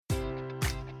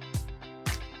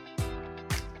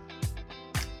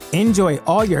Enjoy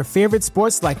all your favorite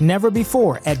sports like never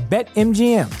before at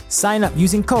BetMGM. Sign up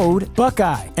using code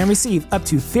Buckeye and receive up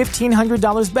to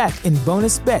 $1,500 back in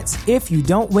bonus bets if you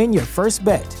don't win your first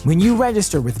bet. When you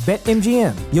register with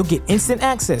BetMGM, you'll get instant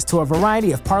access to a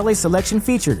variety of parlay selection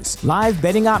features, live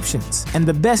betting options, and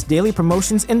the best daily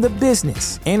promotions in the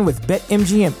business. And with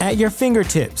BetMGM at your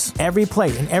fingertips, every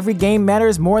play and every game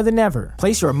matters more than ever.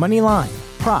 Place your money line,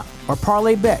 prop, or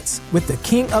parlay bets with the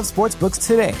king of sportsbooks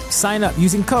today. Sign up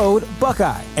using code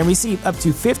Buckeye and receive up to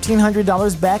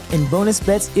 $1,500 back in bonus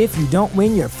bets if you don't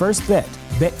win your first bet.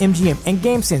 BetMGM and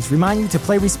GameSense remind you to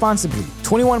play responsibly.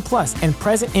 21 plus and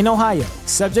present in Ohio,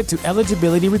 subject to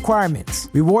eligibility requirements.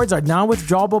 Rewards are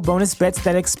non-withdrawable bonus bets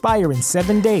that expire in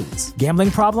 7 days. Gambling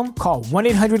problem? Call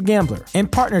 1-800-GAMBLER. In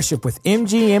partnership with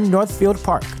MGM Northfield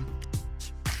Park.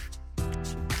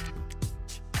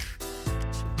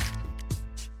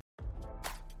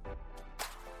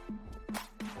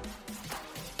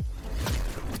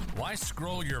 Why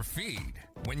scroll your feed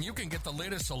when you can get the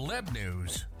latest celeb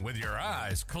news with your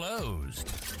eyes closed?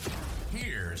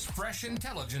 Here's fresh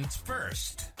intelligence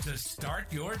first to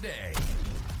start your day.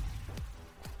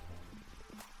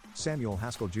 Samuel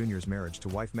Haskell Jr.'s marriage to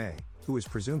wife May, who is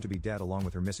presumed to be dead along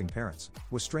with her missing parents,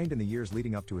 was strained in the years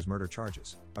leading up to his murder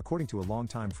charges, according to a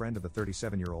longtime friend of the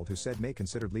 37-year-old who said May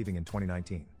considered leaving in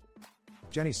 2019.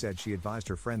 Jenny said she advised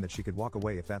her friend that she could walk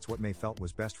away if that's what May felt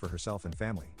was best for herself and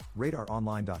family,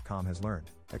 RadarOnline.com has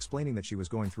learned, explaining that she was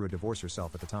going through a divorce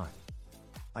herself at the time.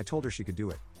 I told her she could do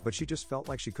it, but she just felt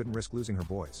like she couldn't risk losing her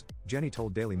boys, Jenny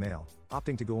told Daily Mail,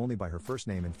 opting to go only by her first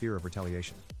name in fear of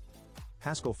retaliation.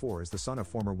 Haskell IV is the son of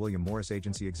former William Morris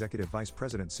Agency Executive Vice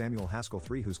President Samuel Haskell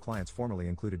III, whose clients formerly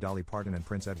included Dolly Parton and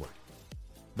Prince Edward.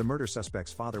 The murder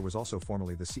suspect's father was also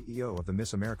formerly the CEO of the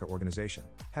Miss America organization,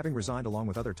 having resigned along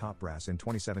with other top brass in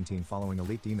 2017 following a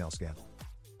leaked email scandal.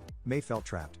 May felt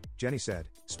trapped, Jenny said,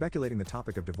 speculating the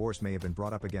topic of divorce may have been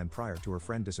brought up again prior to her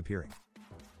friend disappearing.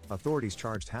 Authorities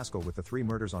charged Haskell with the 3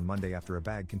 murders on Monday after a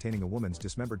bag containing a woman's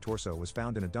dismembered torso was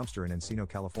found in a dumpster in Encino,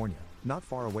 California, not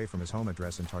far away from his home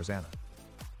address in Tarzana.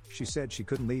 She said she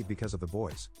couldn't leave because of the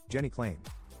boys, Jenny claimed.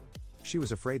 She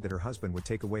was afraid that her husband would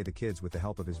take away the kids with the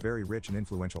help of his very rich and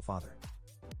influential father.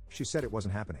 She said it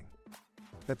wasn't happening.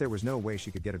 That there was no way she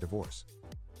could get a divorce.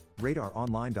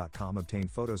 RadarOnline.com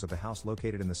obtained photos of the house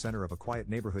located in the center of a quiet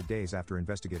neighborhood days after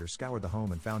investigators scoured the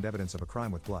home and found evidence of a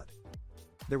crime with blood.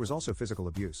 There was also physical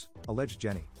abuse, alleged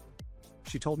Jenny.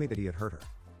 She told me that he had hurt her.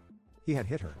 He had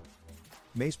hit her.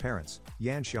 May's parents,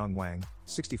 Yan Xiang Wang,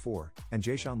 64, and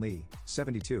Jaishan Li,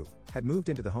 72, had moved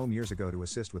into the home years ago to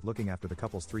assist with looking after the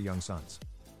couple's 3 young sons.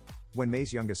 When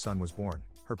May's youngest son was born,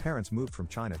 her parents moved from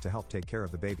China to help take care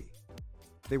of the baby.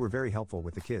 They were very helpful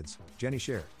with the kids, Jenny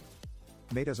shared.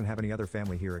 May doesn't have any other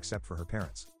family here except for her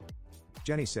parents.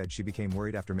 Jenny said she became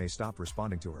worried after May stopped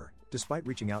responding to her, despite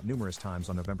reaching out numerous times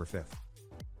on November 5th.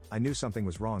 I knew something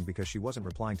was wrong because she wasn't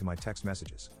replying to my text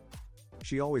messages.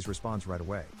 She always responds right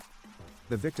away.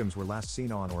 The victims were last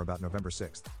seen on or about November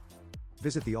 6th.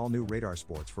 Visit the all-new Radar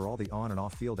Sports for all the on- and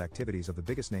off-field activities of the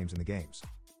biggest names in the games.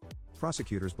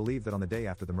 Prosecutors believe that on the day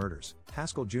after the murders,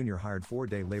 Haskell Jr. hired 4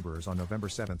 day laborers on November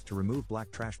 7th to remove black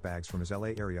trash bags from his LA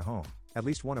area home, at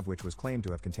least one of which was claimed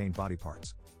to have contained body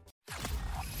parts.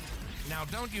 Now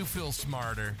don't you feel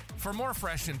smarter? For more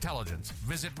fresh intelligence,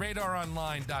 visit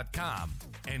RadarOnline.com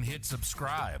and hit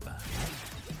subscribe.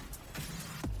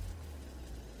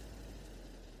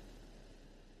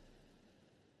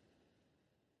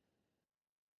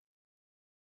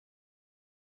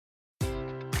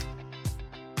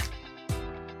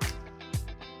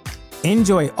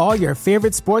 Enjoy all your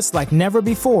favorite sports like never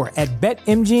before at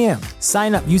BetMGM.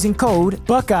 Sign up using code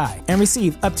Buckeye and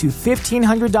receive up to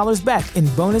 $1,500 back in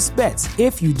bonus bets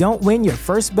if you don't win your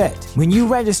first bet. When you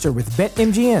register with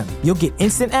BetMGM, you'll get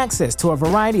instant access to a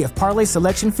variety of parlay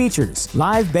selection features,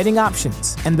 live betting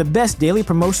options, and the best daily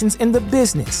promotions in the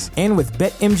business. And with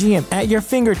BetMGM at your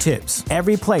fingertips,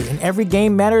 every play and every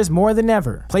game matters more than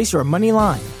ever. Place your money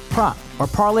line, prop, or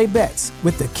parlay bets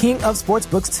with the king of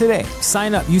sportsbooks today.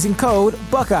 Sign up using code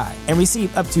Buckeye and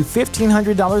receive up to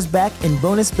 $1,500 back in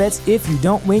bonus bets if you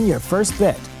don't win your first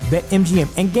bet. BetMGM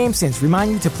and GameSense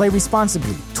remind you to play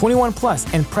responsibly. 21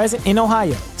 plus and present in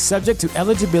Ohio, subject to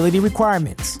eligibility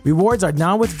requirements. Rewards are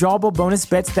non-withdrawable bonus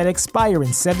bets that expire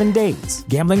in 7 days.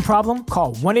 Gambling problem?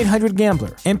 Call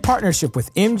 1-800-GAMBLER. In partnership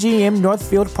with MGM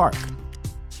Northfield Park.